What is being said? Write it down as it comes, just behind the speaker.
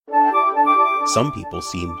Some people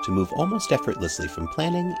seem to move almost effortlessly from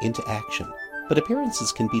planning into action, but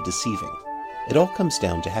appearances can be deceiving. It all comes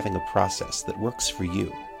down to having a process that works for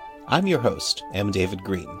you. I'm your host, M. David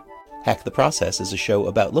Green. Hack the Process is a show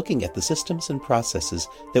about looking at the systems and processes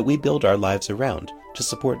that we build our lives around to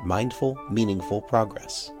support mindful, meaningful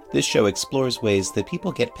progress. This show explores ways that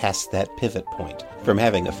people get past that pivot point, from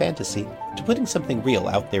having a fantasy to putting something real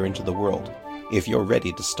out there into the world. If you're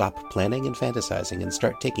ready to stop planning and fantasizing and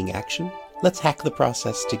start taking action, let's hack the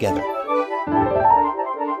process together.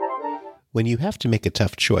 When you have to make a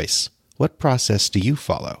tough choice, what process do you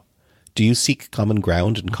follow? Do you seek common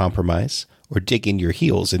ground and compromise, or dig in your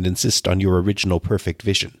heels and insist on your original perfect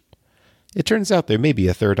vision? It turns out there may be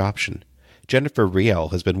a third option. Jennifer Riel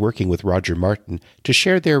has been working with Roger Martin to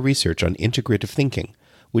share their research on integrative thinking,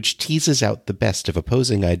 which teases out the best of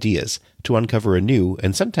opposing ideas to uncover a new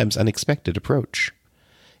and sometimes unexpected approach.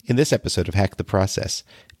 In this episode of Hack the Process,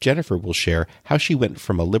 Jennifer will share how she went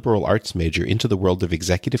from a liberal arts major into the world of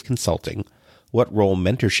executive consulting, what role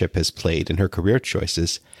mentorship has played in her career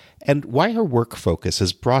choices, and why her work focus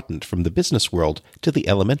has broadened from the business world to the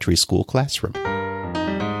elementary school classroom.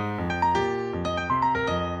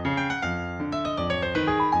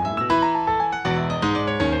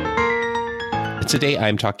 Today,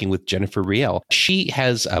 I'm talking with Jennifer Riel. She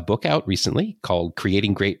has a book out recently called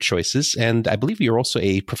Creating Great Choices, and I believe you're also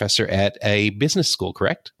a professor at a business school,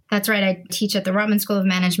 correct? That's right. I teach at the Rotman School of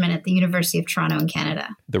Management at the University of Toronto in Canada.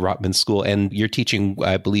 The Rotman School, and you're teaching,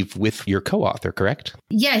 I believe, with your co-author, correct?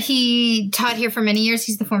 Yeah, he taught here for many years.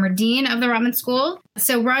 He's the former dean of the Rotman School.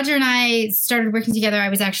 So Roger and I started working together. I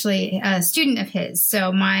was actually a student of his.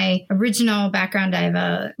 So my original background, I have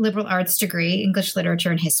a liberal arts degree, English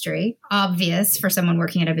literature and history. Obvious for someone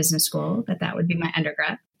working at a business school, but that would be my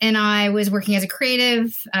undergrad. And I was working as a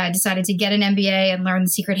creative. I decided to get an MBA and learn the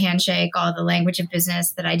secret handshake, all the language of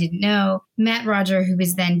business that I didn't know. Met Roger, who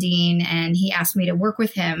was then dean, and he asked me to work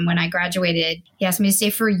with him when I graduated. He asked me to stay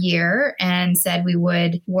for a year and said we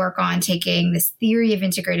would work on taking this theory of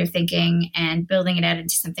integrative thinking and building it out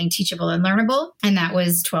into something teachable and learnable. And that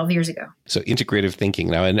was 12 years ago. So integrative thinking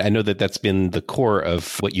now, and I know that that's been the core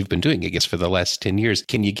of what you've been doing, I guess, for the last 10 years.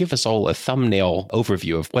 Can you give us all a thumbnail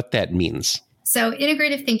overview of what that means? So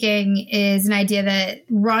integrative thinking is an idea that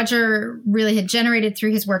Roger really had generated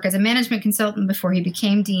through his work as a management consultant before he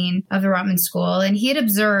became dean of the Rotman School. And he had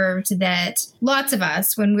observed that lots of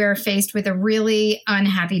us, when we're faced with a really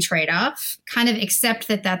unhappy trade-off, kind of accept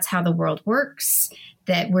that that's how the world works,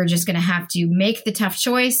 that we're just going to have to make the tough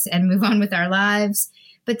choice and move on with our lives.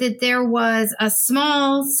 But that there was a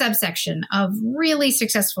small subsection of really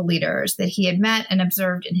successful leaders that he had met and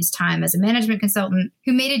observed in his time as a management consultant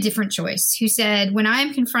who made a different choice, who said, when I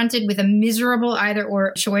am confronted with a miserable either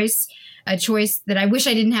or choice, a choice that I wish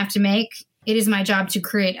I didn't have to make, it is my job to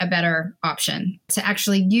create a better option, to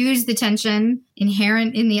actually use the tension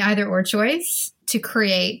inherent in the either or choice to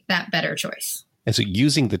create that better choice. And so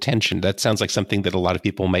using the tension, that sounds like something that a lot of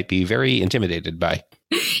people might be very intimidated by.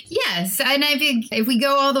 Yes. And I think if we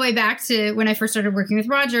go all the way back to when I first started working with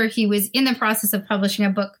Roger, he was in the process of publishing a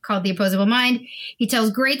book called The Opposable Mind. He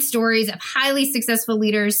tells great stories of highly successful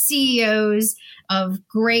leaders, CEOs of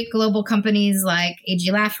great global companies like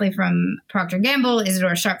A.G. Lafley from Procter & Gamble,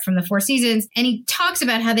 Isidore Sharp from the Four Seasons. And he talks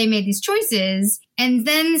about how they made these choices and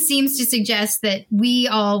then seems to suggest that we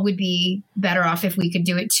all would be better off if we could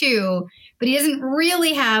do it too. But he doesn't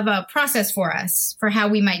really have a process for us for how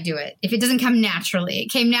we might do it. If it doesn't come naturally, it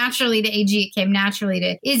came naturally to AG, it came naturally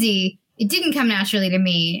to Izzy. It didn't come naturally to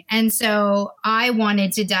me. And so I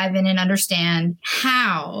wanted to dive in and understand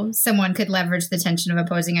how someone could leverage the tension of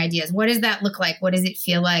opposing ideas. What does that look like? What does it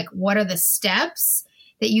feel like? What are the steps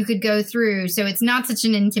that you could go through so it's not such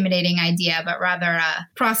an intimidating idea, but rather a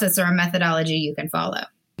process or a methodology you can follow?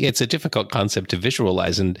 It's a difficult concept to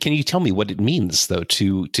visualize. And can you tell me what it means, though,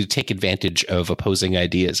 to take advantage of opposing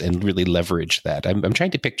ideas and really leverage that? I'm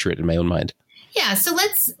trying to picture it in my own mind. Yeah, so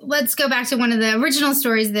let's go back to one of the original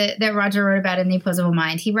stories that Roger wrote about in The Opposable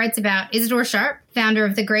Mind. He writes about Isidore Sharp, founder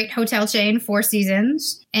of the great hotel chain Four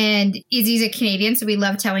Seasons. And Izzy's a Canadian, so we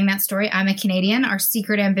love telling that story. I'm a Canadian. Our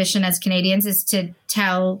secret ambition as Canadians is to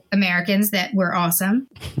tell Americans that we're awesome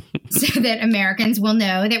so that Americans will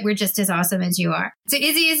know that we're just as awesome as you are. So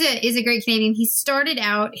Izzy is a great Canadian. He started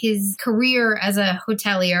out his career as a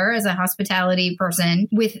hotelier, as a hospitality person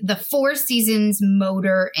with the Four Seasons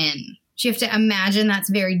Motor Inn. So you have to imagine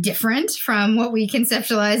that's very different from what we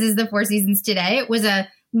conceptualize as the Four Seasons today. It was a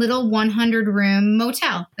little 100-room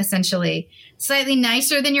motel, essentially. Slightly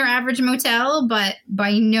nicer than your average motel, but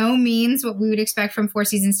by no means what we would expect from Four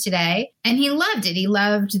Seasons today. And he loved it. He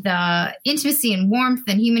loved the intimacy and warmth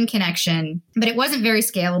and human connection, but it wasn't very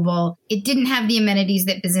scalable. It didn't have the amenities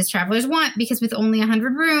that business travelers want because with only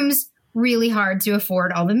 100 rooms, really hard to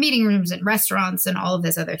afford all the meeting rooms and restaurants and all of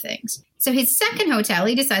those other things. So his second hotel,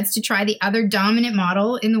 he decides to try the other dominant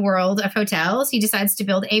model in the world of hotels. He decides to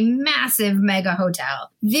build a massive mega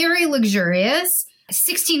hotel, very luxurious,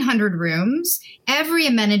 1,600 rooms, every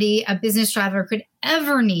amenity a business traveler could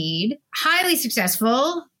ever need, highly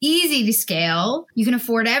successful, easy to scale. You can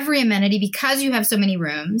afford every amenity because you have so many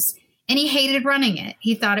rooms. And he hated running it.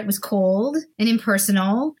 He thought it was cold and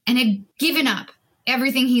impersonal and had given up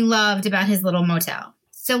everything he loved about his little motel.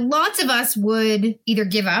 So lots of us would either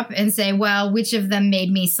give up and say, well, which of them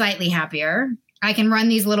made me slightly happier? I can run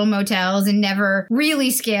these little motels and never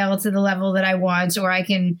really scale to the level that I want, or I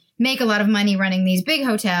can make a lot of money running these big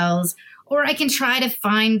hotels, or I can try to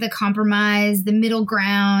find the compromise, the middle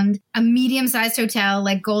ground, a medium-sized hotel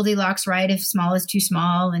like Goldilocks, right? If small is too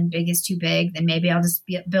small and big is too big, then maybe I'll just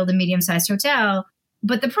build a medium-sized hotel.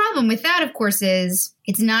 But the problem with that, of course, is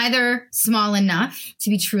it's neither small enough to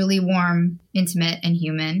be truly warm, intimate, and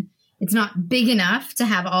human. It's not big enough to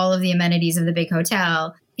have all of the amenities of the big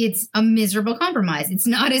hotel. It's a miserable compromise. It's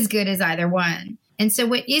not as good as either one. And so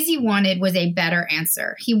what Izzy wanted was a better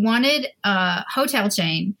answer. He wanted a hotel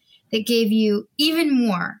chain that gave you even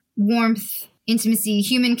more warmth, intimacy,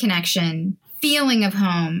 human connection, feeling of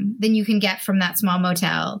home than you can get from that small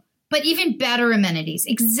motel. But even better amenities,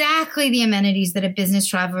 exactly the amenities that a business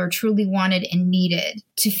traveler truly wanted and needed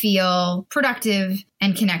to feel productive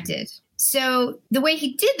and connected. So the way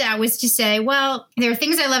he did that was to say, well, there are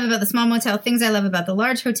things I love about the small motel, things I love about the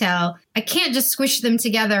large hotel. I can't just squish them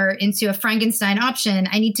together into a Frankenstein option.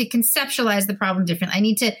 I need to conceptualize the problem differently. I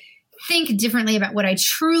need to think differently about what I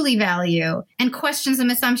truly value and question some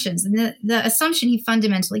assumptions. And the assumption he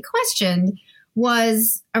fundamentally questioned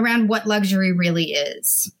was around what luxury really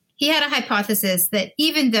is. He had a hypothesis that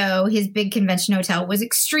even though his big convention hotel was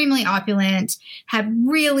extremely opulent, had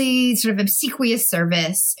really sort of obsequious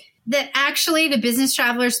service, that actually the business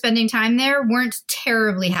travelers spending time there weren't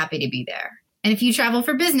terribly happy to be there. And if you travel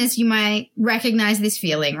for business, you might recognize this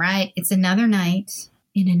feeling, right? It's another night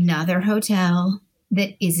in another hotel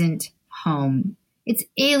that isn't home. It's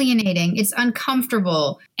alienating. It's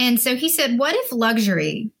uncomfortable. And so he said, what if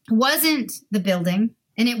luxury wasn't the building?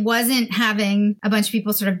 And it wasn't having a bunch of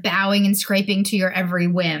people sort of bowing and scraping to your every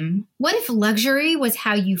whim. What if luxury was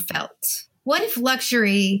how you felt? What if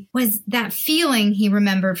luxury was that feeling he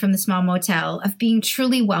remembered from the small motel of being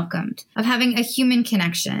truly welcomed, of having a human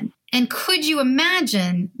connection? And could you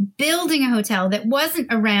imagine building a hotel that wasn't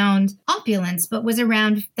around opulence, but was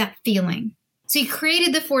around that feeling? So he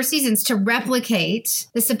created the Four Seasons to replicate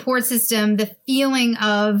the support system, the feeling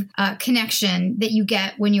of connection that you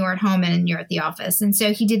get when you're at home and you're at the office. And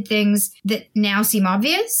so he did things that now seem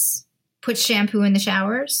obvious. Put shampoo in the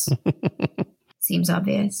showers. Seems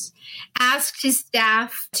obvious. Asked his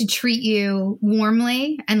staff to treat you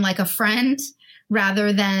warmly and like a friend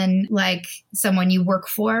rather than like someone you work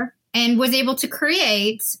for. And was able to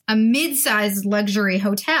create a mid-sized luxury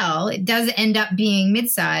hotel. It does end up being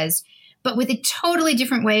mid-sized, but with a totally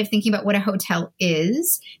different way of thinking about what a hotel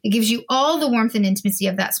is. It gives you all the warmth and intimacy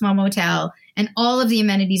of that small motel and all of the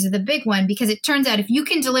amenities of the big one, because it turns out if you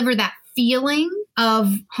can deliver that feeling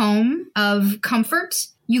of home, of comfort,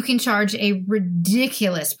 you can charge a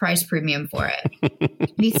ridiculous price premium for it.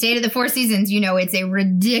 If you stay to the Four Seasons, you know it's a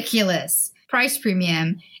ridiculous price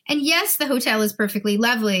premium. And yes, the hotel is perfectly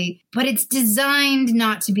lovely, but it's designed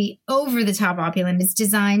not to be over the top opulent. It's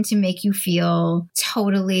designed to make you feel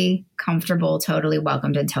totally comfortable, totally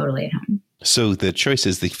welcomed, and totally at home. So the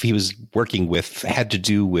choices that he was working with had to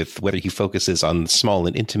do with whether he focuses on small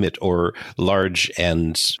and intimate or large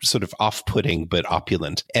and sort of off-putting but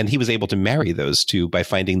opulent. And he was able to marry those two by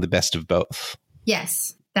finding the best of both.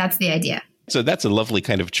 Yes, that's the idea. So that's a lovely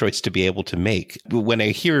kind of choice to be able to make. When I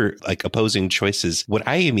hear like opposing choices, what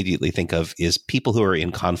I immediately think of is people who are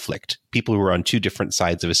in conflict, people who are on two different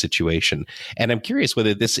sides of a situation. And I'm curious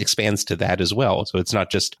whether this expands to that as well. So it's not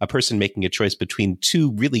just a person making a choice between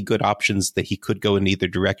two really good options that he could go in either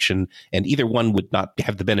direction, and either one would not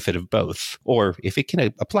have the benefit of both. Or if it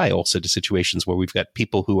can apply also to situations where we've got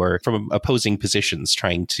people who are from opposing positions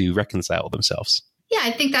trying to reconcile themselves. Yeah,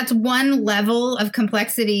 I think that's one level of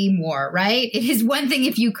complexity more, right? It is one thing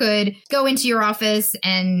if you could go into your office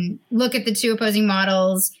and look at the two opposing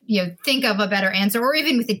models, think of a better answer, or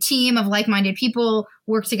even with a team of like-minded people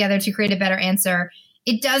work together to create a better answer.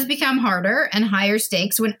 It does become harder and higher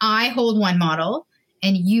stakes when I hold one model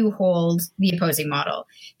and you hold the opposing model.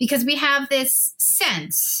 Because we have this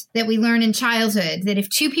sense that we learn in childhood that if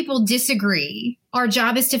two people disagree, our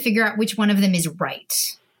job is to figure out which one of them is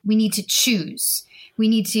right. We need to choose. We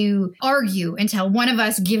need to argue until one of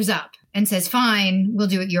us gives up and says, fine, we'll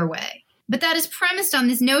do it your way. But that is premised on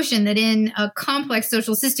this notion that in a complex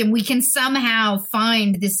social system, we can somehow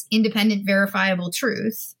find this independent, verifiable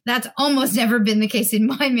truth. That's almost never been the case in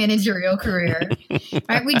my managerial career.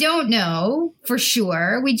 Right? We don't know for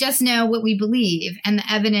sure. We just know what we believe and the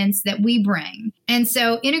evidence that we bring. And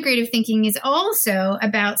so integrative thinking is also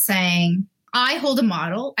about saying, I hold a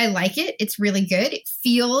model. I like it. It's really good. It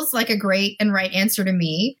feels like a great and right answer to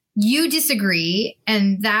me. You disagree,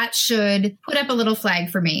 and that should put up a little flag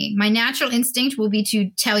for me. My natural instinct will be to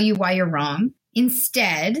tell you why you're wrong.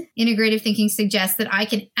 Instead, integrative thinking suggests that I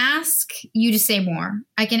can ask you to say more.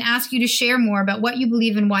 I can ask you to share more about what you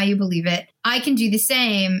believe and why you believe it. I can do the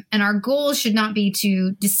same. And our goal should not be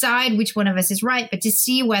to decide which one of us is right, but to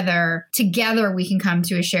see whether together we can come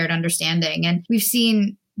to a shared understanding. And we've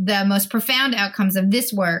seen the most profound outcomes of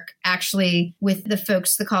this work actually with the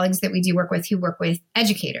folks, the colleagues that we do work with who work with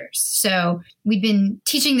educators. So we've been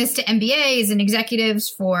teaching this to MBAs and executives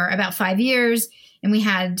for about 5 years. And we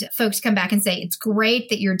had folks come back and say, it's great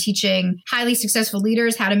that you're teaching highly successful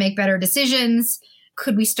leaders how to make better decisions.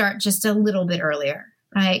 Could we start just a little bit earlier?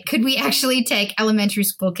 Right? Could we actually take elementary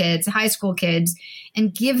school kids, high school kids,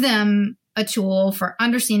 and give them a tool for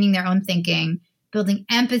understanding their own thinking, building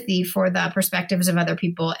empathy for the perspectives of other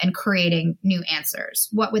people, and creating new answers?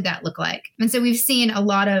 What would that look like? And so we've seen a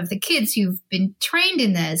lot of the kids who've been trained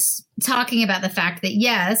in this talking about the fact that,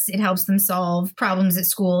 yes, it helps them solve problems at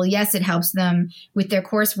school. Yes, it helps them with their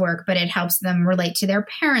coursework, but it helps them relate to their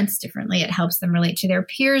parents differently. It helps them relate to their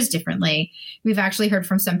peers differently. We've actually heard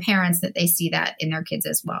from some parents that they see that in their kids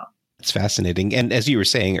as well. It's fascinating. And as you were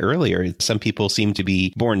saying earlier, some people seem to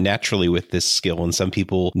be born naturally with this skill and some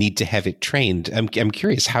people need to have it trained. I'm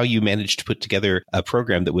curious how you managed to put together a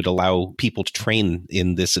program that would allow people to train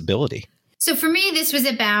in this ability. So for me, this was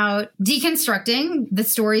about deconstructing the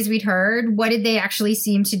stories we'd heard. What did they actually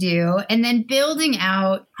seem to do? And then building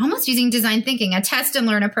out, almost using design thinking, a test and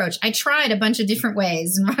learn approach. I tried a bunch of different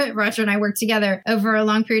ways. Roger and I worked together over a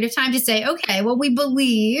long period of time to say, okay, well, we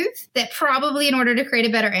believe that probably in order to create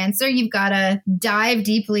a better answer, you've got to dive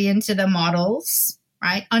deeply into the models,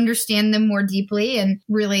 right? Understand them more deeply and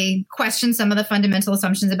really question some of the fundamental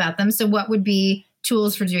assumptions about them. So what would be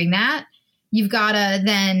tools for doing that? You've got to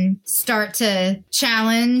then start to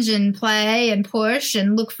challenge and play and push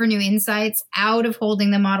and look for new insights out of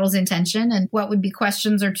holding the model's intention, and what would be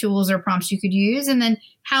questions or tools or prompts you could use. And then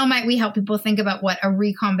how might we help people think about what a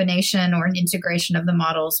recombination or an integration of the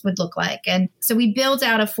models would look like? And so we built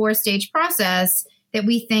out a 4-stage process that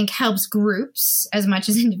we think helps groups as much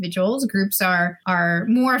as individuals. Groups are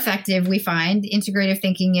more effective, we find. Integrative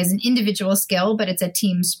thinking is an individual skill, but it's a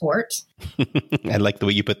team sport. I like the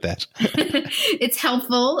way you put that. It's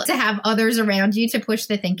helpful to have others around you to push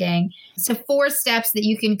the thinking. So 4 steps that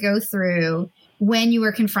you can go through when you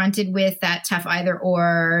are confronted with that tough either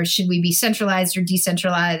or. Should we be centralized or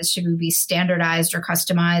decentralized? Should we be standardized or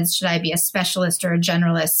customized? Should I be a specialist or a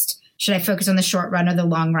generalist? Should I focus on the short run or the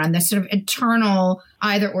long run? The sort of eternal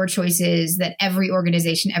either or choices that every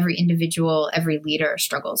organization, every individual, every leader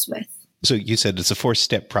struggles with. So you said it's a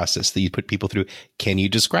 4-step process that you put people through. Can you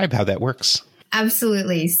describe how that works?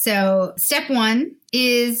 Absolutely. So step 1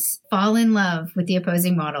 is fall in love with the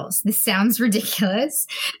opposing models. This sounds ridiculous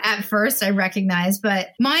at first, I recognize,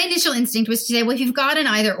 but my initial instinct was to say, well, if you've got an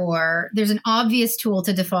either or, there's an obvious tool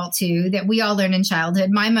to default to that we all learn in childhood.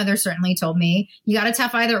 My mother certainly told me, you got a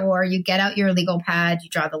tough either or, you get out your legal pad, you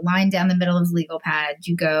draw the line down the middle of the legal pad,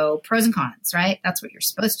 you go pros and cons, right? That's what you're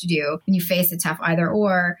supposed to do when you face a tough either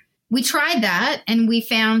or. We tried that and we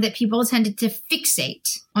found that people tended to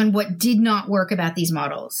fixate on what did not work about these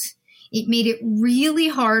models. It made it really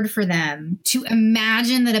hard for them to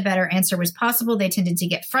imagine that a better answer was possible. They tended to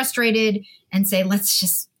get frustrated and say, let's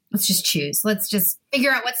just choose. Let's just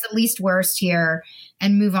figure out what's the least worst here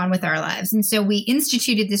and move on with our lives. And so we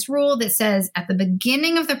instituted this rule that says at the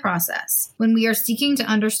beginning of the process, when we are seeking to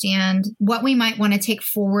understand what we might want to take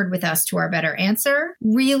forward with us to our better answer,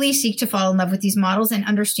 really seek to fall in love with these models and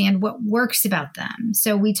understand what works about them.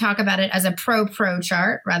 So we talk about it as a pro-pro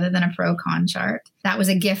chart rather than a pro-con chart. That was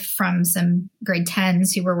a gift from some grade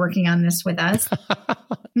 10s who were working on this with us.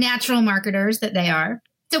 Natural marketers that they are.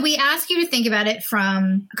 So we ask you to think about it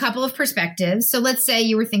from a couple of perspectives. So let's say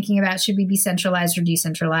you were thinking about, should we be centralized or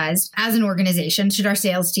decentralized as an organization? Should our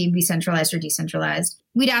sales team be centralized or decentralized?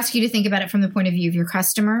 we'd ask you to think about it from the point of view of your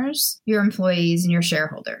customers, your employees, and your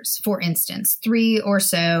shareholders, for instance, 3 or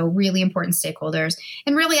so really important stakeholders,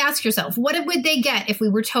 and really ask yourself, what would they get if we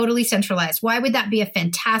were totally centralized? Why would that be a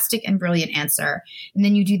fantastic and brilliant answer? And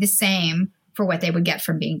then you do the same for what they would get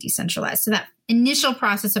from being decentralized. So that initial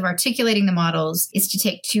process of articulating the models is to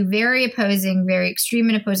take 2 very extreme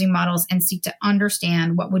and opposing models and seek to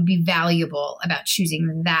understand what would be valuable about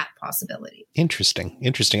choosing that possibility. Interesting.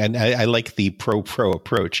 I like the pro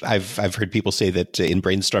approach. I've heard people say that in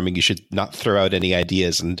brainstorming, you should not throw out any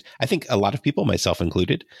ideas. And I think a lot of people, myself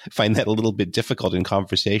included, find that a little bit difficult in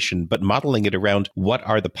conversation, but modeling it around what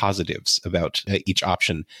are the positives about each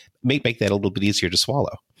option may make that a little bit easier to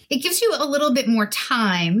swallow. It gives you a little bit more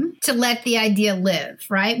time to let the idea live,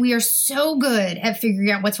 right? We are so good at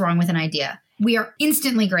figuring out what's wrong with an idea. We are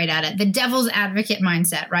instantly great at it. The devil's advocate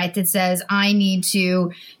mindset, right? That says, I need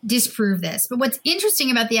to disprove this. But what's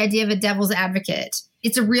interesting about the idea of a devil's advocate,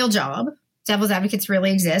 it's a real job. Devil's advocates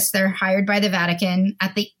really exist. They're hired by the Vatican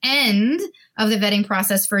at the end of the vetting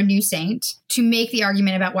process for a new saint to make the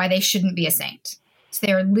argument about why they shouldn't be a saint. So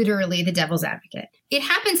they're literally the devil's advocate. It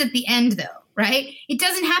happens at the end, though. Right? It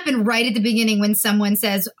doesn't happen right at the beginning when someone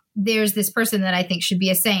says, there's this person that I think should be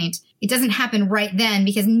a saint. It doesn't happen right then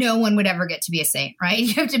because no one would ever get to be a saint, right?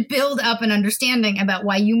 You have to build up an understanding about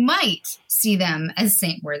why you might see them as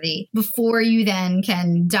saint-worthy before you then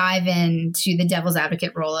can dive into the devil's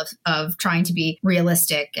advocate role of trying to be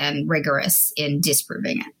realistic and rigorous in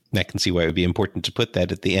disproving it. I can see why it would be important to put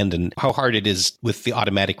that at the end and how hard it is with the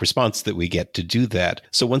automatic response that we get to do that.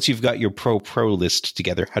 So once you've got your pro list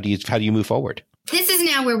together, how do you move forward? This is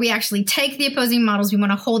now where we actually take the opposing models. We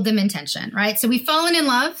want to hold them in tension, right? So we've fallen in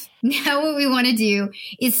love. Now what we want to do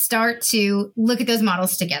is start to look at those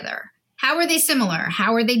models together. How are they similar?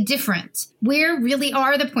 How are they different? Where really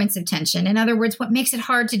are the points of tension? In other words, what makes it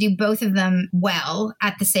hard to do both of them well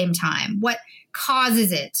at the same time? What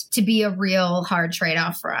causes it to be a real hard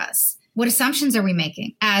trade-off for us? What assumptions are we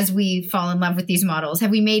making as we fall in love with these models?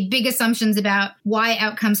 Have we made big assumptions about why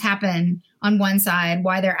outcomes happen on one side,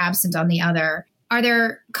 why they're absent on the other? Are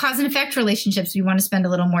there cause and effect relationships we want to spend a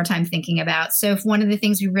little more time thinking about? So if one of the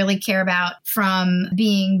things we really care about from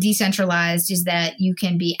being decentralized is that you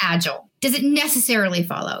can be agile, does it necessarily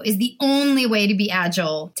follow? Is the only way to be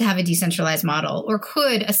agile to have a decentralized model? Or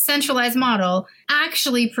could a centralized model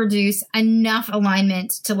actually produce enough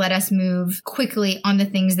alignment to let us move quickly on the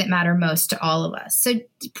things that matter most to all of us? So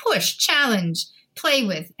push, challenge, play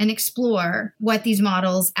with, and explore what these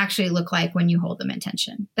models actually look like when you hold them in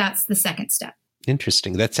tension. That's the second step.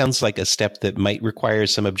 Interesting. That sounds like a step that might require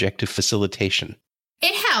some objective facilitation.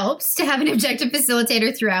 It helps to have an objective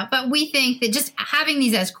facilitator throughout, but we think that just having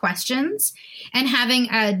these as questions and having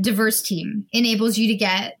a diverse team enables you to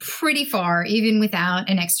get pretty far, even without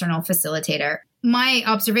an external facilitator. My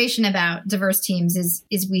observation about diverse teams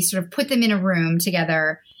is we sort of put them in a room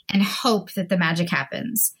together and hope that the magic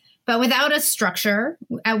happens. But without a structure,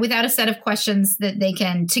 without a set of questions that they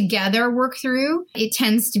can together work through, it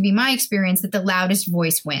tends to be my experience that the loudest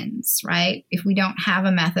voice wins, right? If we don't have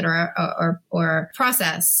a method or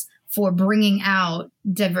process for bringing out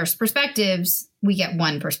diverse perspectives, we get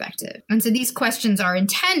one perspective. And so these questions are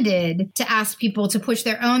intended to ask people to push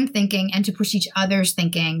their own thinking and to push each other's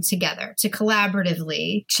thinking together, to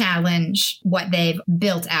collaboratively challenge what they've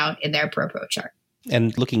built out in their pro chart.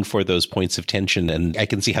 And looking for those points of tension. And I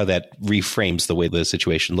can see how that reframes the way the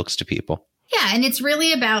situation looks to people. Yeah. And it's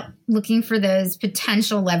really about looking for those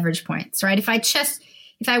potential leverage points, right? If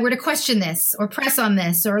I were to question this or press on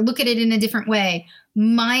this or look at it in a different way,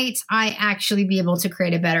 might I actually be able to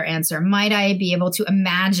create a better answer? Might I be able to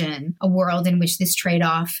imagine a world in which this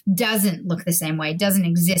trade-off doesn't look the same way, doesn't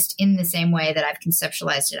exist in the same way that I've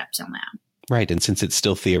conceptualized it up till now? Right. And since it's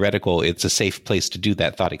still theoretical, it's a safe place to do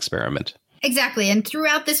that thought experiment. Exactly. And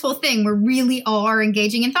throughout this whole thing, we really are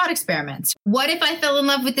engaging in thought experiments. What if I fell in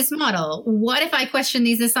love with this model? What if I question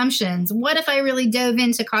these assumptions? What if I really dove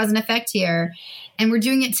into cause and effect here? And we're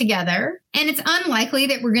doing it together. And it's unlikely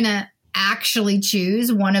that we're going to actually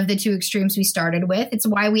choose one of the two extremes we started with. It's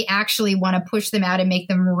why we actually want to push them out and make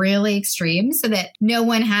them really extreme so that no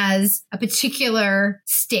one has a particular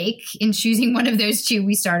stake in choosing one of those two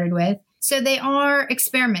we started with. So they are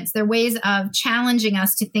experiments. They're ways of challenging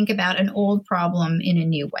us to think about an old problem in a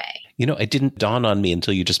new way. You know, it didn't dawn on me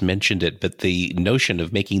until you just mentioned it, but the notion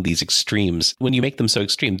of making these extremes, when you make them so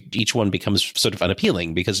extreme, each one becomes sort of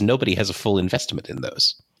unappealing because nobody has a full investment in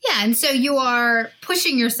those. Yeah, and so you are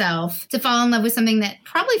pushing yourself to fall in love with something that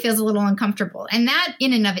probably feels a little uncomfortable. And that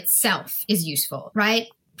in and of itself is useful, right?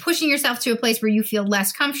 pushing yourself to a place where you feel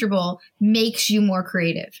less comfortable makes you more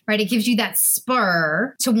creative, right? It gives you that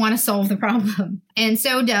spur to want to solve the problem. And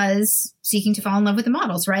so does seeking to fall in love with the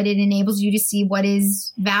models, right? It enables you to see what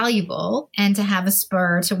is valuable and to have a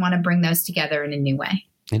spur to want to bring those together in a new way.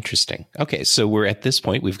 Interesting. Okay, so we're at this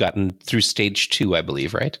point. We've gotten through stage 2, I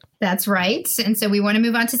believe, right? That's right. And so we want to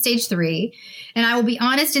move on to stage 3. And I will be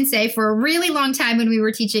honest and say for a really long time when we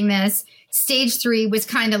were teaching this, stage 3 was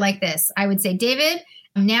kind of like this. I would say, David,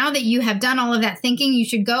 now that you have done all of that thinking, you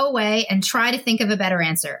should go away and try to think of a better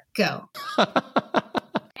answer. Go.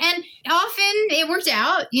 And often it worked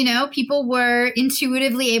out. People were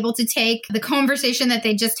intuitively able to take the conversation that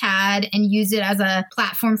they just had and use it as a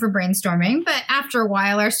platform for brainstorming. But after a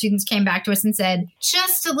while, our students came back to us and said,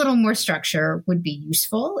 just a little more structure would be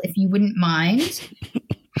useful if you wouldn't mind.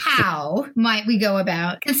 How might we go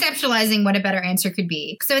about conceptualizing what a better answer could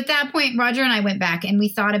be? So at that point, Roger and I went back and we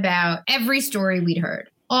thought about every story we'd heard.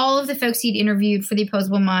 All of the folks he'd interviewed for The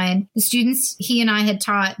Opposable Mind, the students he and I had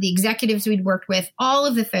taught, the executives we'd worked with, all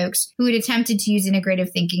of the folks who had attempted to use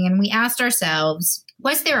integrative thinking. And we asked ourselves,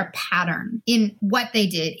 was there a pattern in what they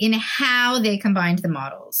did, in how they combined the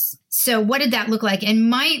models? So what did that look like? And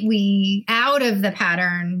might we, out of the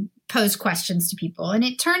pattern, pose questions to people? And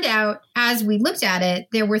it turned out, as we looked at it,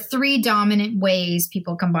 there were 3 dominant ways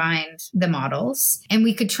people combined the models. And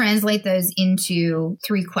we could translate those into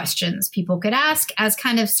 3 questions people could ask as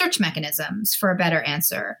kind of search mechanisms for a better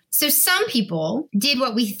answer. So some people did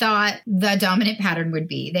what we thought the dominant pattern would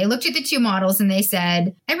be. They looked at the 2 models and they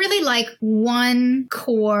said, I really like one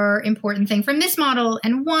core important thing from this model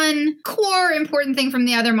and one core important thing from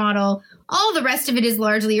the other model. All the rest of it is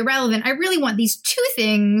largely irrelevant. I really want these 2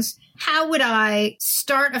 things. How would I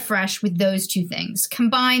start afresh with those 2 things?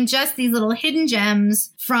 Combine just these little hidden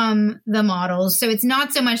gems from the models. So it's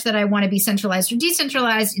not so much that I want to be centralized or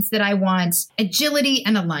decentralized. It's that I want agility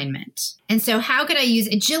and alignment. And so how could I use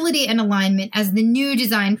agility and alignment as the new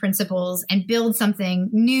design principles and build something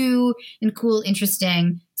new and cool,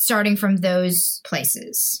 interesting, starting from those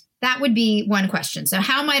places? That would be one question. So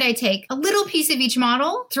how might I take a little piece of each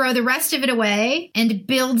model, throw the rest of it away, and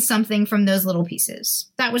build something from those little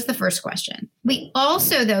pieces? That was the first question. We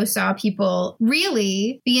also, though, saw people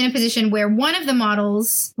really be in a position where one of the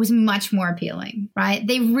models was much more appealing, right?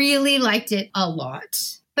 They really liked it a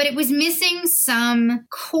lot. But it was missing some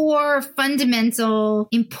core, fundamental,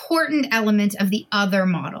 important element of the other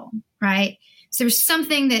model, right? So there was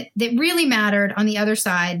something that really mattered on the other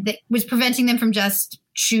side that was preventing them from just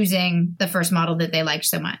choosing the first model that they liked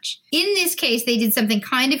so much. In this case, they did something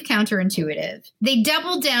kind of counterintuitive. They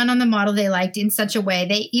doubled down on the model they liked in such a way,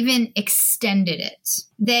 they even extended it.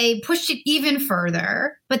 They pushed it even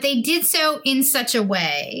further, but they did so in such a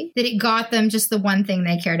way that it got them just the one thing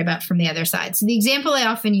they cared about from the other side. So the example I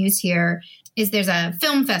often use here is there's a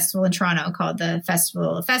film festival in Toronto called the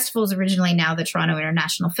Festival of Festivals, originally now the Toronto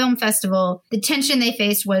International Film Festival. The tension they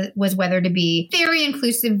faced was whether to be very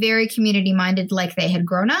inclusive, very community-minded like they had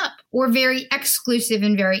grown up, or very exclusive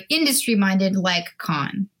and very industry-minded like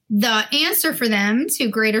Cannes. The answer for them to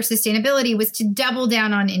greater sustainability was to double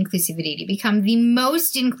down on inclusivity, to become the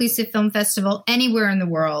most inclusive film festival anywhere in the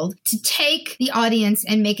world, to take the audience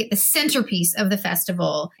and make it the centerpiece of the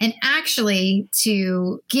festival, and actually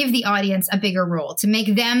to give the audience a bigger role, to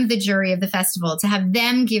make them the jury of the festival, to have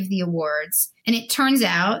them give the awards. And it turns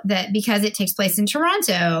out that because it takes place in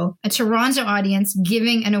Toronto, a Toronto audience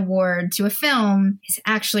giving an award to a film is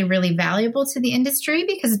actually really valuable to the industry,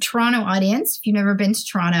 because a Toronto audience, if you've never been to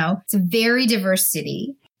Toronto, it's a very diverse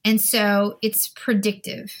city. And so it's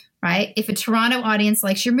predictive, right? If a Toronto audience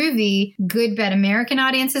likes your movie, good bet American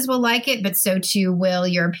audiences will like it, but so too will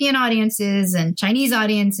European audiences and Chinese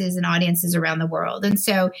audiences and audiences around the world. And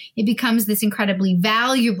so it becomes this incredibly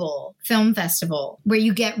valuable film festival where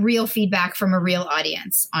you get real feedback from a real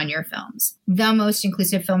audience on your films. The most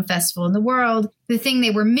inclusive film festival in the world. The thing they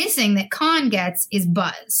were missing that Cannes gets is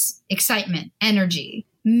buzz, excitement, energy.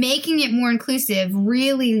 Making it more inclusive,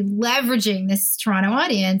 really leveraging this Toronto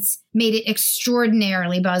audience, made it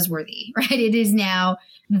extraordinarily buzzworthy, right? It is now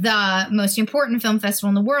the most important film festival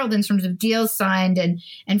in the world in terms of deals signed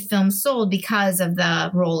and films sold because of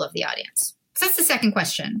the role of the audience. So that's the second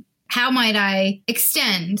question. How might I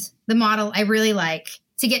extend the model I really like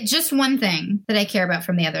to get just one thing that I care about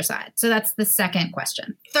from the other side? So that's the second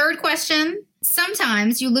question. Third question,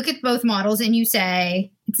 sometimes you look at both models and you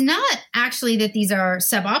say, it's not actually that these are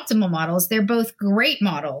suboptimal models. They're both great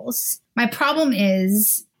models. My problem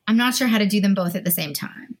is I'm not sure how to do them both at the same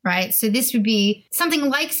time, right? So this would be something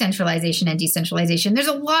like centralization and decentralization. There's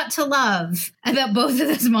a lot to love about both of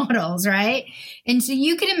those models, right? And so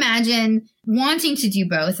you can imagine wanting to do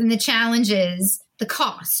both. And the challenge is the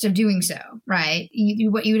cost of doing so, right?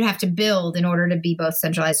 What you would have to build in order to be both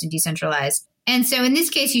centralized and decentralized. And so in this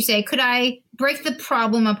case, you say, could I break the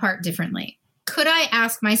problem apart differently? Could I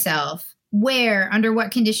ask myself, where, under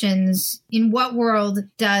what conditions, in what world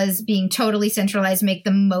does being totally centralized make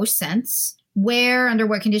the most sense? Where, under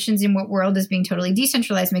what conditions, in what world does being totally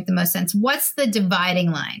decentralized make the most sense? What's the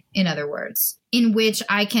dividing line, in other words, in which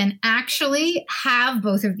I can actually have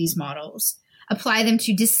both of these models, apply them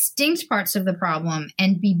to distinct parts of the problem,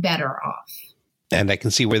 and be better off? And I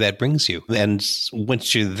can see where that brings you. And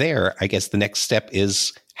once you're there, I guess the next step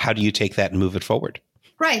is, how do you take that and move it forward?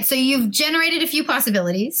 Right. So you've generated a few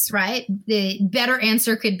possibilities, right? The better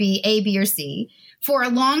answer could be A, B, or C. For a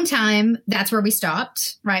long time, that's where we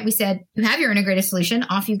stopped, right? We said, you have your integrated solution,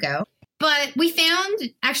 off you go. But we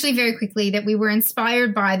found actually very quickly that we were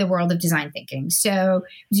inspired by the world of design thinking. So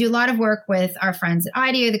we do a lot of work with our friends at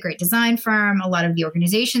IDEO, the great design firm. A lot of the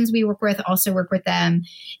organizations we work with also work with them.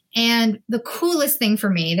 And the coolest thing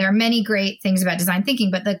for me, there are many great things about design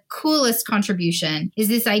thinking, but the coolest contribution is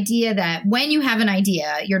this idea that when you have an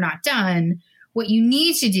idea, you're not done. What you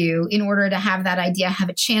need to do in order to have that idea have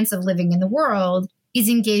a chance of living in the world is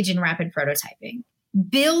engage in rapid prototyping.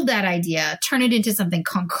 Build that idea, turn it into something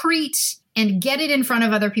concrete, and get it in front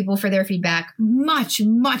of other people for their feedback much,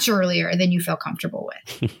 much earlier than you feel comfortable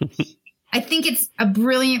with. I think it's a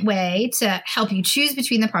brilliant way to help you choose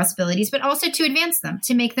between the possibilities, but also to advance them,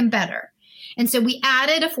 to make them better. And so we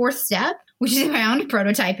added a fourth step, which is around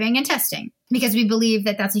prototyping and testing, because we believe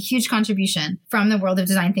that that's a huge contribution from the world of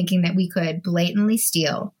design thinking that we could blatantly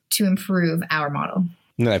steal to improve our model.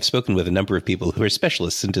 And I've spoken with a number of people who are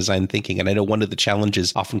specialists in design thinking, and I know one of the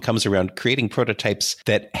challenges often comes around creating prototypes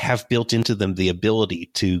that have built into them the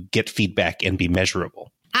ability to get feedback and be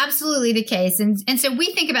measurable. Absolutely the case. And so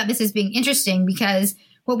we think about this as being interesting because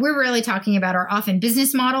what we're really talking about are often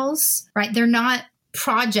business models, right? They're not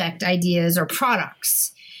project ideas or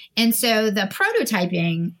products. And so the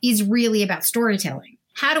prototyping is really about storytelling.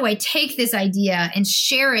 How do I take this idea and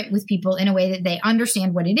share it with people in a way that they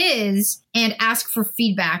understand what it is and ask for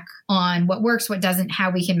feedback on what works, what doesn't, how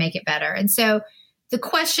we can make it better? And so the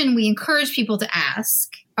question we encourage people to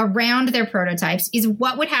ask around their prototypes is,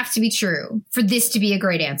 what would have to be true for this to be a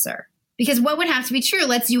great answer? Because what would have to be true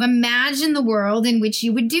lets you imagine the world in which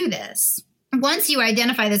you would do this. Once you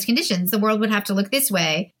identify those conditions, the world would have to look this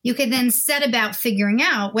way. You could then set about figuring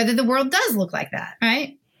out whether the world does look like that,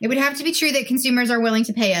 right? It would have to be true that consumers are willing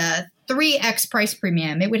to pay a 3x price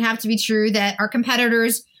premium. It would have to be true that our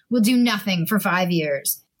competitors will do nothing for 5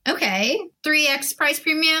 years. Okay, 3x price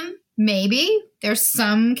premium? Maybe. There's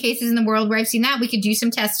some cases in the world where I've seen that. We could do some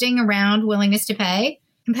testing around willingness to pay.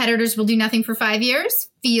 Competitors will do nothing for 5 years.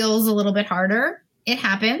 Feels a little bit harder. It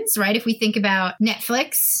happens, right? If we think about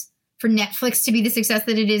Netflix, for Netflix to be the success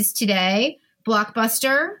that it is today,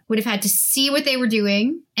 Blockbuster would have had to see what they were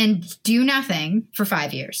doing and do nothing for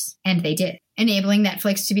 5 years. And they did, enabling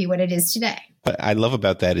Netflix to be what it is today. What I love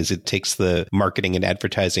about that is it takes the marketing and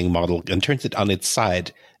advertising model and turns it on its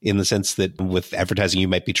side, in the sense that with advertising, you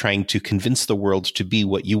might be trying to convince the world to be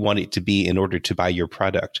what you want it to be in order to buy your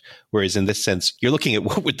product. Whereas in this sense, you're looking at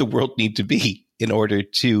what would the world need to be in order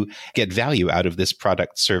to get value out of this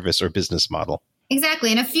product, service, or business model.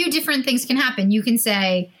 Exactly. And a few different things can happen. You can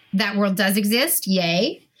say that world does exist.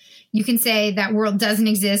 Yay. You can say that world doesn't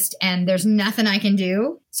exist and there's nothing I can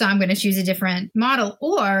do, so I'm going to choose a different model.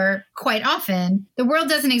 Or quite often, the world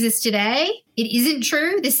doesn't exist today. It isn't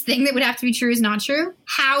true. This thing that would have to be true is not true.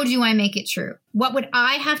 How do I make it true? What would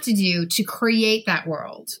I have to do to create that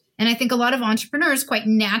world? And I think a lot of entrepreneurs quite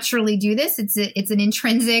naturally do this. It's an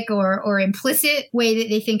intrinsic or implicit way that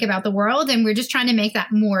they think about the world. And we're just trying to make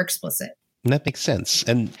that more explicit. And that makes sense.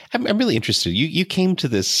 And I'm really interested. You came to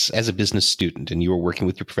this as a business student and you were working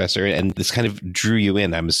with your professor, and this kind of drew you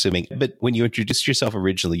in, I'm assuming. But when you introduced yourself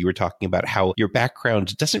originally, you were talking about how your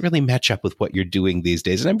background doesn't really match up with what you're doing these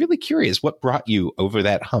days. And I'm really curious, what brought you over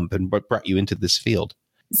that hump and what brought you into this field?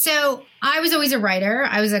 So I was always a writer.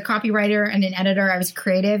 I was a copywriter and an editor. I was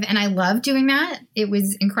creative, and I loved doing that. It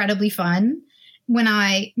was incredibly fun. When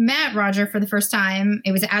I met Roger for the first time,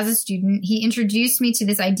 it was as a student. He introduced me to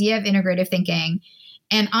this idea of integrative thinking.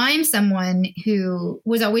 And I'm someone who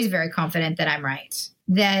was always very confident that I'm right,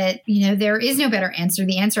 that, there is no better answer.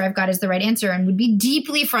 The answer I've got is the right answer, and would be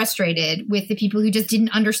deeply frustrated with the people who just didn't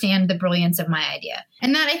understand the brilliance of my idea.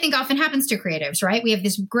 And that, I think, often happens to creatives, right? We have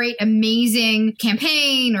this great, amazing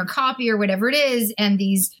campaign or copy or whatever it is, and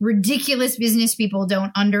these ridiculous business people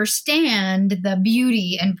don't understand the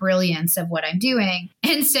beauty and brilliance of what I'm doing.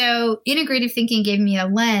 And so integrative thinking gave me a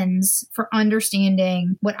lens for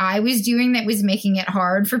understanding what I was doing that was making it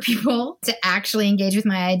hard for people to actually engage with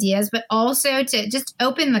my ideas, but also to just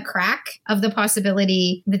open the crack of the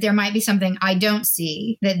possibility that there might be something I don't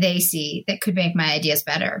see that they see that could make my ideas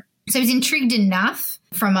better. So I was intrigued enough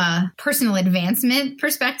from a personal advancement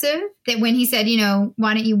perspective that when he said,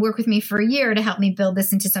 why don't you work with me for a year to help me build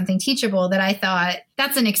this into something teachable, that I thought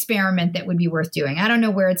that's an experiment that would be worth doing. I don't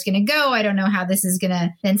know where it's going to go. I don't know how this is going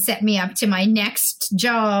to then set me up to my next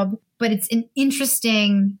job, but it's an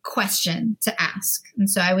interesting question to ask. And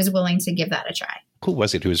so I was willing to give that a try. Who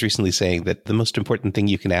was it who was recently saying that the most important thing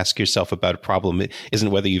you can ask yourself about a problem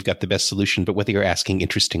isn't whether you've got the best solution, but whether you're asking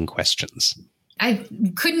interesting questions? I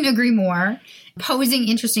couldn't agree more. Posing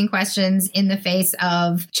interesting questions in the face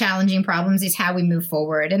of challenging problems is how we move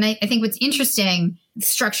forward. And I think what's interesting, the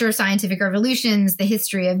structure of scientific revolutions, the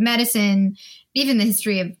history of medicine, even the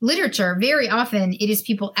history of literature, very often it is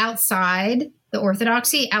people outside the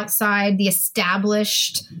orthodoxy, outside the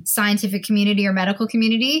established scientific community or medical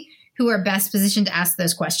community who are best positioned to ask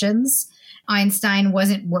those questions. Einstein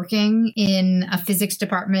wasn't working in a physics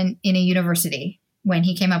department in a university. When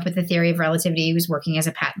he came up with the theory of relativity, he was working as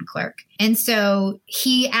a patent clerk. And so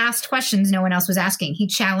he asked questions no one else was asking. He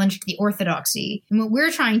challenged the orthodoxy. And what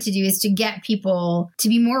we're trying to do is to get people to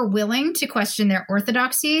be more willing to question their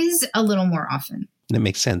orthodoxies a little more often. That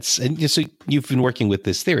makes sense. And so you've been working with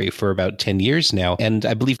this theory for about 10 years now, and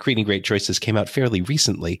I believe Creating Great Choices came out fairly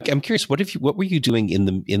recently. I'm curious, what were you doing in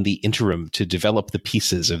the interim to develop the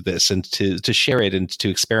pieces of this and to share it and to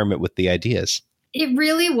experiment with the ideas? It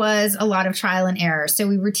really was a lot of trial and error. So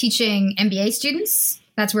we were teaching MBA students.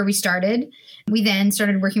 That's where we started. We then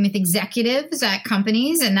started working with executives at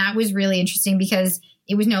companies. And that was really interesting because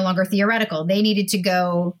it was no longer theoretical. They needed to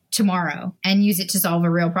go tomorrow and use it to solve a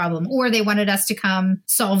real problem, or they wanted us to come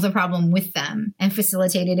solve the problem with them and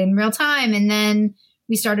facilitate it in real time. And then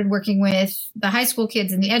we started working with the high school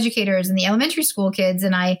kids and the educators and the elementary school kids.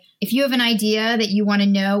 And if you have an idea that you want to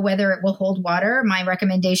know whether it will hold water, my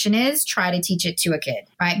recommendation is try to teach it to a kid,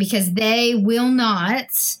 right? Because they will not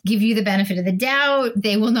give you the benefit of the doubt.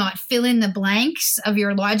 They will not fill in the blanks of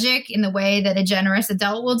your logic in the way that a generous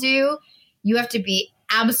adult will do. You have to be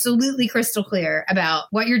absolutely crystal clear about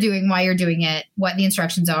what you're doing, why you're doing it, what the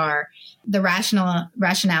instructions are. The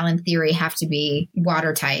rationale and theory have to be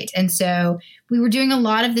watertight. And so we were doing a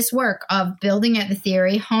lot of this work of building at the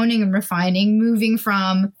theory, honing and refining, moving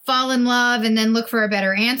from fall in love and then look for a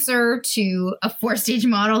better answer to a 4-stage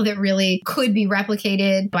model that really could be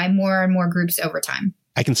replicated by more and more groups over time.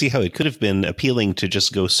 I can see how it could have been appealing to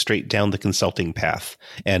just go straight down the consulting path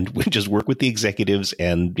and just work with the executives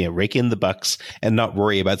and rake in the bucks and not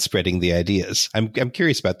worry about spreading the ideas. I'm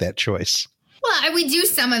curious about that choice. Well, we do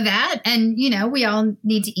some of that, and we all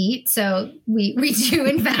need to eat, so we do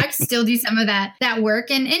in fact still do some of that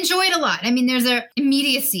work and enjoy it a lot. I mean, there's an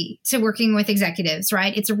immediacy to working with executives,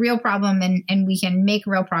 right? It's a real problem, and we can make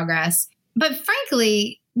real progress. But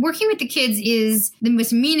frankly, working with the kids is the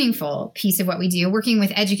most meaningful piece of what we do. Working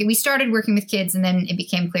with we started working with kids, and then it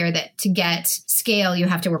became clear that to get scale, you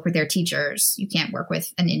have to work with their teachers. You can't work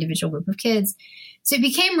with an individual group of kids. So it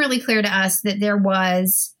became really clear to us that there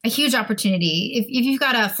was a huge opportunity. If you've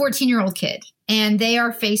got a 14-year-old kid and they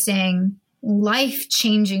are facing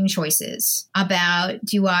life-changing choices about,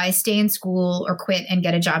 do I stay in school or quit and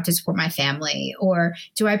get a job to support my family? Or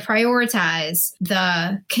do I prioritize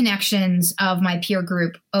the connections of my peer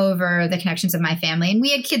group over the connections of my family? And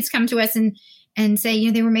we had kids come to us and say,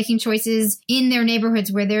 they were making choices in their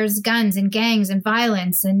neighborhoods where there's guns and gangs and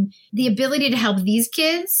violence, and the ability to help these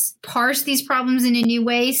kids parse these problems in a new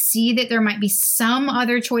way, see that there might be some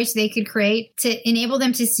other choice they could create to enable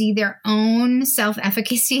them to see their own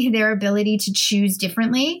self-efficacy, their ability to choose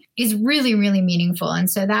differently is really, really meaningful. And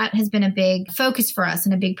so that has been a big focus for us,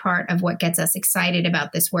 and a big part of what gets us excited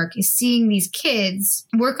about this work is seeing these kids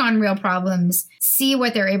work on real problems, see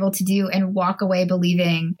what they're able to do, and walk away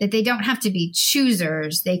believing that they don't have to be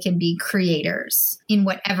choosers, they can be creators in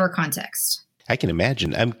whatever context. I can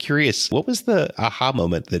imagine. I'm curious, what was the aha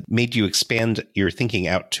moment that made you expand your thinking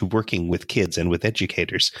out to working with kids and with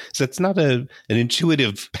educators? So it's not an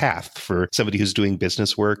intuitive path for somebody who's doing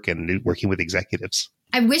business work and working with executives.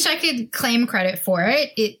 I wish I could claim credit for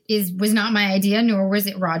it. Was not my idea, nor was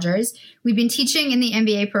it Roger's. We've been teaching in the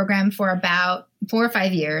MBA program for about 4 or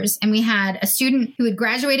 5 years. And we had a student who had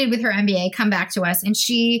graduated with her MBA come back to us. And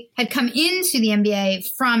she had come into the MBA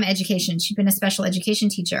from education. She'd been a special education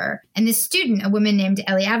teacher. And this student, a woman named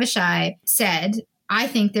Ellie Avishai, said, I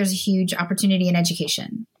think there's a huge opportunity in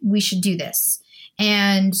education. We should do this.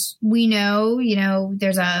 And we know,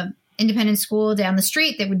 there's a independent school down the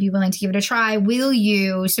street that would be willing to give it a try. Will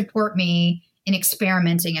you support me in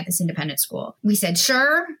experimenting at this independent school? We said,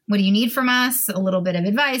 sure. What do you need from us? A little bit of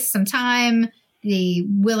advice, some time, the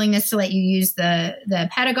willingness to let you use the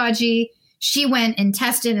pedagogy. She went and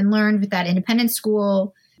tested and learned with that independent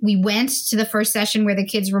school. We went to the first session where the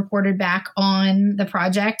kids reported back on the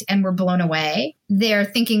project and were blown away. Their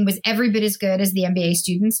thinking was every bit as good as the MBA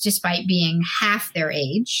students, despite being half their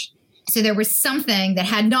age. So there was something that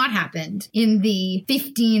had not happened in the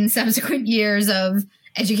 15 subsequent years of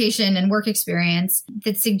education and work experience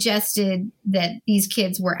that suggested that these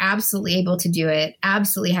kids were absolutely able to do it,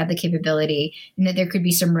 absolutely had the capability, and that there could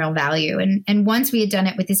be some real value. And once we had done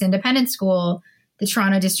it with this independent school, the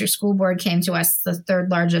Toronto District School Board came to us, the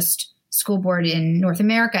third largest school board in North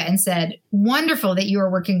America, and said, wonderful that you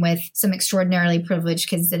are working with some extraordinarily privileged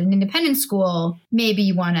kids at an independent school. Maybe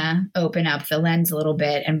you want to open up the lens a little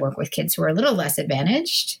bit and work with kids who are a little less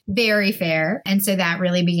advantaged. Very fair. And so that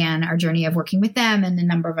really began our journey of working with them and a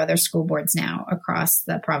number of other school boards now across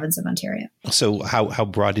the province of Ontario. So how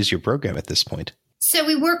broad is your program at this point? So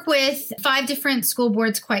we work with 5 different school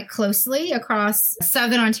boards quite closely across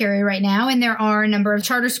Southern Ontario right now. And there are a number of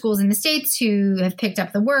charter schools in the States who have picked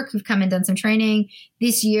up the work, who've come and done some training.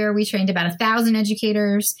 This year, we trained about 1,000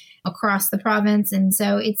 educators across the province. And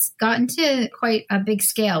so it's gotten to quite a big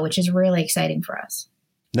scale, which is really exciting for us.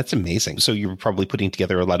 That's amazing. So you're probably putting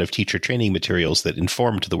together a lot of teacher training materials that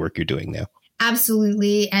informed the work you're doing now.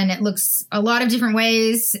 Absolutely. And it looks a lot of different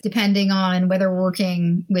ways, depending on whether we're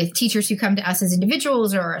working with teachers who come to us as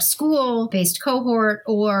individuals or a school-based cohort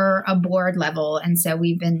or a board level. And so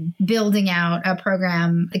we've been building out a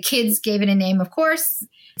program. The kids gave it a name, of course.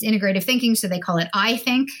 It's integrative thinking, so they call it I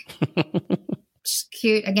Think. Just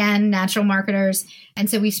cute, again, natural marketers. And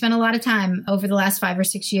so we've spent a lot of time over the last 5 or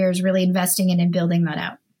 6 years really investing in and building that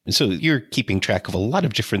out. So you're keeping track of a lot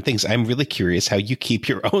of different things. I'm really curious how you keep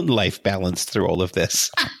your own life balanced through all of this.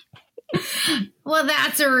 Well,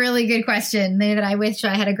 that's a really good question that I wish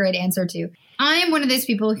I had a great answer to. I am one of those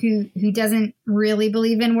people who doesn't really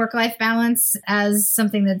believe in work-life balance as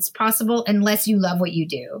something that's possible unless you love what you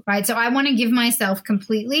do, right? So I want to give myself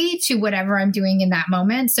completely to whatever I'm doing in that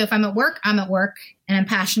moment. So if I'm at work, I'm at work and I'm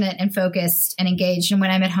passionate and focused and engaged. And when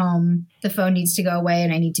I'm at home, the phone needs to go away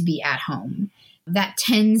and I need to be at home. That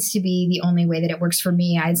tends to be the only way that it works for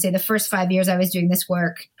me. I'd say the first 5 years I was doing this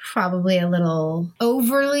work, probably a little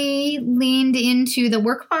overly leaned into the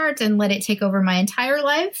work part and let it take over my entire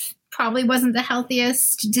life. Probably wasn't the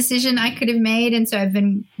healthiest decision I could have made. And so I've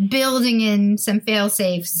been building in some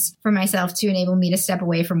fail-safes for myself to enable me to step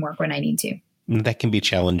away from work when I need to. That can be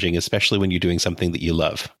challenging, especially when you're doing something that you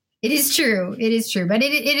love. It is true. It is true. But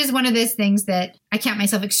it is one of those things that I count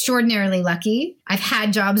myself extraordinarily lucky. I've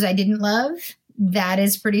had jobs I didn't love. That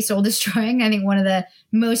is pretty soul destroying. I think one of the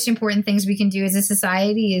most important things we can do as a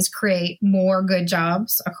society is create more good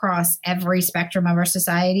jobs across every spectrum of our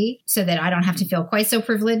society so that I don't have to feel quite so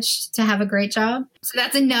privileged to have a great job. So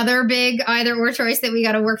that's another big either or choice that we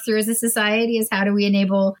got to work through as a society is how do we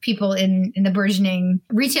enable people in the burgeoning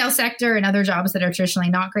retail sector and other jobs that are traditionally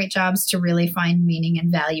not great jobs to really find meaning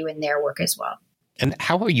and value in their work as well. And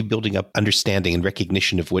how are you building up understanding and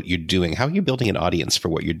recognition of what you're doing? How are you building an audience for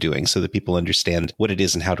what you're doing so that people understand what it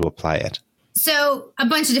is and how to apply it? So a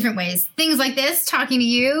bunch of different ways. Things like this, talking to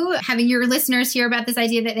you, having your listeners hear about this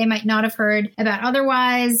idea that they might not have heard about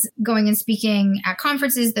otherwise, going and speaking at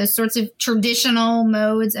conferences, those sorts of traditional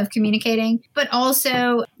modes of communicating, but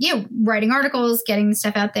also, writing articles, getting the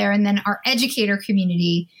stuff out there. And then our educator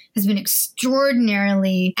community has been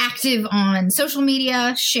extraordinarily active on social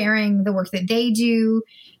media, sharing the work that they do.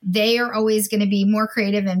 They are always going to be more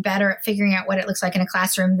creative and better at figuring out what it looks like in a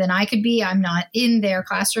classroom than I could be. I'm not in their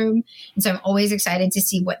classroom. And so I'm always excited to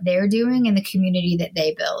see what they're doing and the community that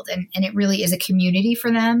they build. And it really is a community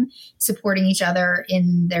for them, supporting each other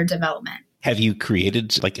in their development. Have you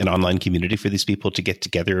created like an online community for these people to get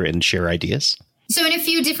together and share ideas? So in a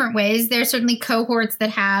few different ways, there are certainly cohorts that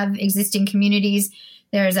have existing communities.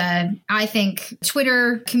 There's I think,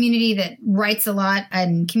 Twitter community that writes a lot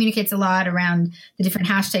and communicates a lot around the different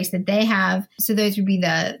hashtags that they have. So those would be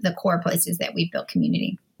the core places that we've built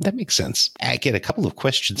community. That makes sense. I get a couple of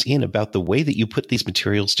questions in about the way that you put these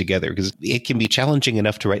materials together, because it can be challenging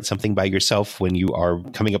enough to write something by yourself when you are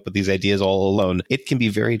coming up with these ideas all alone. It can be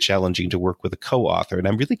very challenging to work with a co-author, and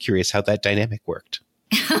I'm really curious how that dynamic worked.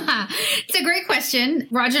 It's a great question.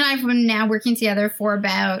 Roger and I have been now working together for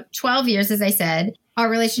about 12 years, as I said. Our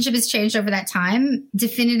relationship has changed over that time.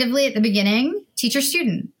 Definitively at the beginning,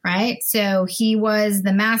 teacher-student, right? So he was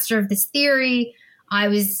the master of this theory. I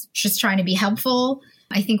was just trying to be helpful.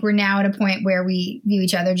 I think we're now at a point where we view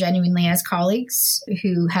each other genuinely as colleagues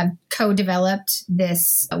who have co-developed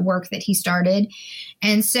this work that he started.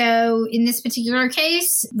 And so in this particular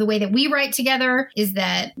case, the way that we write together is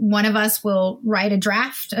that one of us will write a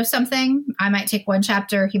draft of something. I might take one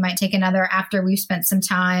chapter, he might take another after we've spent some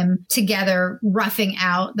time together roughing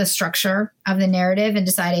out the structure of the narrative and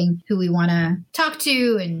deciding who we want to talk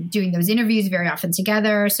to and doing those interviews very often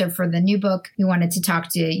together. So for the new book, we wanted to talk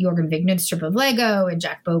to Jørgen Vignestrup of Lego and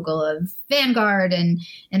Jack Bogle of Vanguard and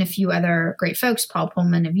a few other great folks, Paul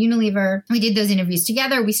Pullman of Unilever. We did those interviews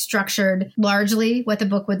together. We structured largely what the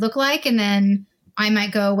book would look like. And then I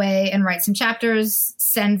might go away and write some chapters,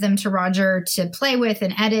 send them to Roger to play with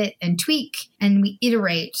and edit and tweak. And we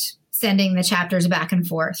iterate, sending the chapters back and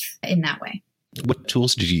forth in that way. What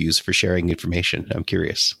tools did you use for sharing information? I'm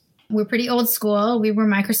curious. We're pretty old school. We were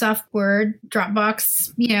Microsoft Word,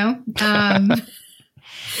 Dropbox,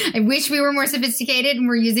 I wish we were more sophisticated and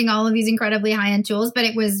we're using all of these incredibly high-end tools, but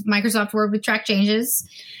it was Microsoft Word with track changes.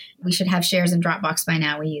 We should have shares in Dropbox by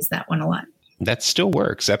now. We use that one a lot. That still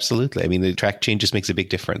works. Absolutely. I mean, the track changes makes a big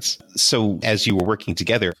difference. So as you were working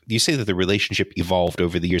together, you say that the relationship evolved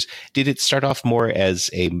over the years. Did it start off more as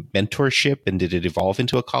a mentorship and did it evolve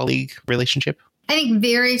into a colleague relationship? I think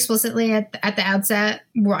very explicitly at the outset,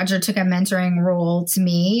 Roger took a mentoring role to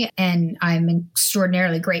me, and I'm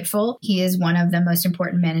extraordinarily grateful. He is one of the most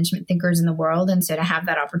important management thinkers in the world, and so to have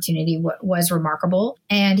that opportunity was remarkable.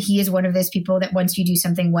 And he is one of those people that once you do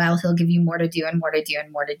something well, he'll give you more to do and more to do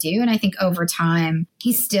and more to do. And I think over time,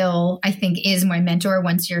 he still, I think, is my mentor.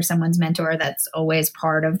 Once you're someone's mentor, that's always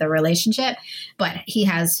part of the relationship. But he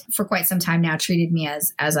has, for quite some time now, treated me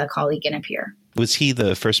as a colleague and a peer. Was he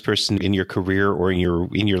the first person in your career or in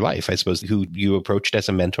your life, I suppose, who you approached as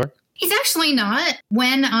a mentor? He's actually not.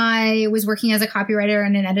 When I was working as a copywriter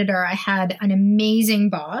and an editor, I had an amazing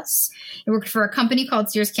boss. I worked for a company called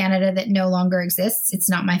Sears Canada that no longer exists. It's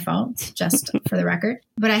not my fault, just for the record.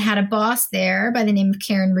 But I had a boss there by the name of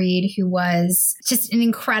Karen Reed, who was just an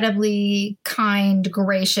incredibly kind,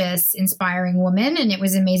 gracious, inspiring woman. And it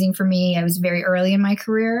was amazing for me. I was very early in my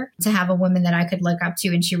career to have a woman that I could look up to.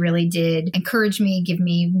 And she really did encourage me, give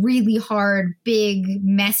me really hard, big,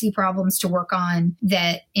 messy problems to work on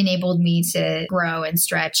that enabled me to grow and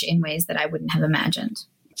stretch in ways that I wouldn't have imagined.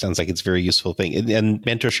 Sounds like it's a very useful thing. And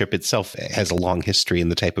mentorship itself has a long history in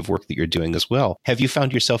the type of work that you're doing as well. Have you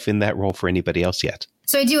found yourself in that role for anybody else yet?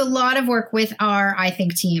 So I do a lot of work with our I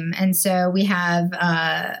Think team. And so we have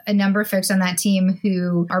a number of folks on that team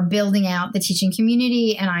who are building out the teaching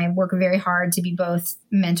community. And I work very hard to be both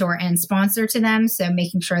mentor and sponsor to them. So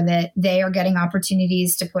making sure that they are getting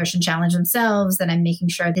opportunities to push and challenge themselves, that I'm making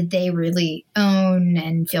sure that they really own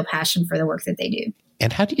and feel passion for the work that they do.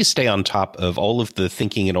 And how do you stay on top of all of the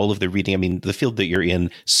thinking and all of the reading? I mean, the field that you're in,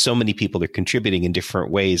 so many people are contributing in different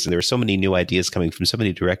ways, and there are so many new ideas coming from so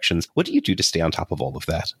many directions. What do you do to stay on top of all of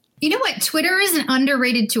that? You know what? Twitter is an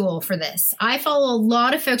underrated tool for this. I follow a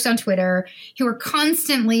lot of folks on Twitter who are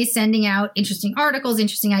constantly sending out interesting articles,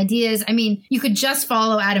 interesting ideas. I mean, you could just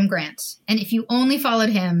follow Adam Grant. And if you only followed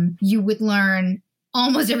him, you would learn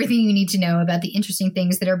almost everything you need to know about the interesting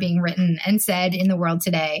things that are being written and said in the world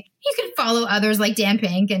today. You can follow others like Dan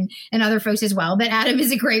Pink and other folks as well, but Adam is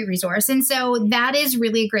a great resource. And so that is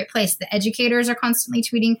really a great place. The educators are constantly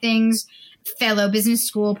tweeting things, fellow business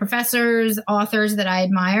school professors, authors that I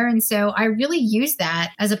admire. And so I really use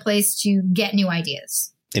that as a place to get new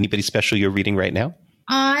ideas. Anybody special you're reading right now?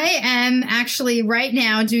 I am actually right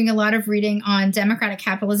now doing a lot of reading on democratic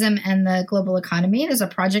capitalism and the global economy. There's a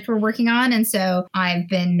project we're working on. And so I've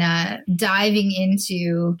been diving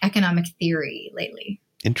into economic theory lately.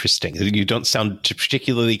 Interesting. You don't sound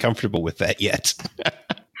particularly comfortable with that yet.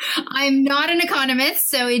 I'm not an economist,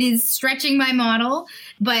 so it is stretching my model.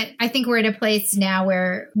 But I think we're at a place now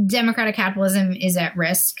where democratic capitalism is at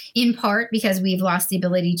risk, in part because we've lost the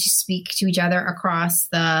ability to speak to each other across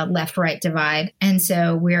the left-right divide. And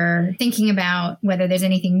so we're thinking about whether there's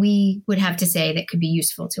anything we would have to say that could be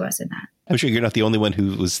useful to us in that. I'm sure you're not the only one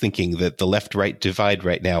who was thinking that the left-right divide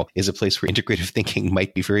right now is a place where integrative thinking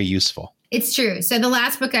might be very useful. It's true. So the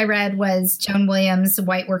last book I read was Joan Williams'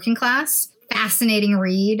 White Working Class. fascinating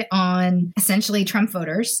read on essentially Trump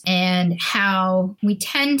voters and how we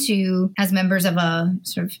tend to, as members of a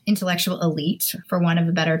sort of intellectual elite, for want of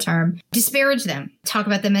a better term, disparage them, talk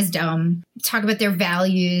about them as dumb, talk about their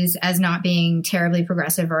values as not being terribly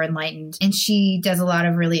progressive or enlightened. And she does a lot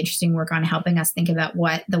of really interesting work on helping us think about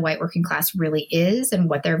what the white working class really is and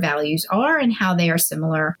what their values are and how they are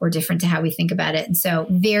similar or different to how we think about it. And so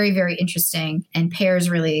very, very interesting and pairs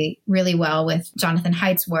really, really well with Jonathan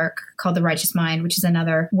Haidt's work called The Righteous Mind, which is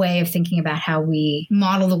another way of thinking about how we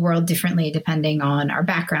model the world differently depending on our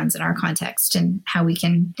backgrounds and our context and how we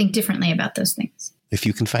can think differently about those things. If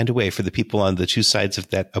you can find a way for the people on the two sides of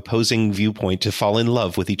that opposing viewpoint to fall in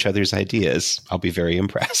love with each other's ideas, I'll be very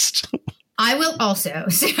impressed. I will also.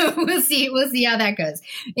 So we'll see how that goes.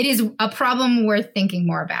 It is a problem worth thinking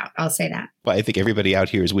more about. I'll say that. Well, I think everybody out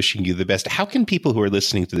here is wishing you the best. How can people who are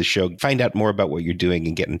listening to the show find out more about what you're doing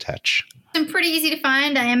and get in touch? I'm pretty easy to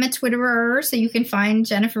find. I am a Twitterer, so you can find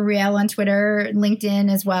Jennifer Riel on Twitter, LinkedIn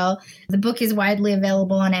as well. The book is widely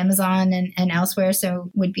available on Amazon and elsewhere, so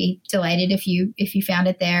would be delighted if you found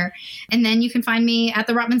it there. And then you can find me at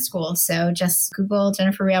the Rotman School. So just Google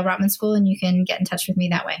Jennifer Riel Rotman School and you can get in touch with me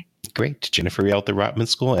that way. Great. Jennifer Riel at the Rotman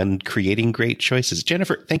School and creating great choices.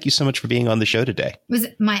 Jennifer, thank you so much for being on the show today. It was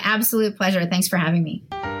my absolute pleasure. Thanks for having me.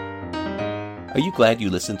 Are you glad you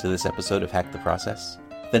listened to this episode of Hack the Process?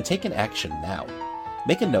 Then take an action now.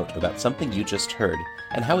 Make a note about something you just heard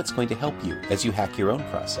and how it's going to help you as you hack your own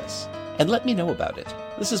process. And let me know about it.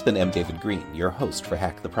 This has been M. David Green, your host for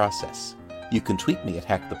Hack the Process. You can tweet me at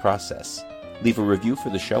Hack the Process, leave a review for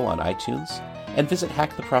the show on iTunes, and visit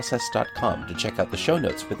hacktheprocess.com to check out the show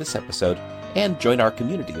notes for this episode and join our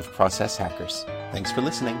community of process hackers. Thanks for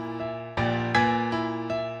listening.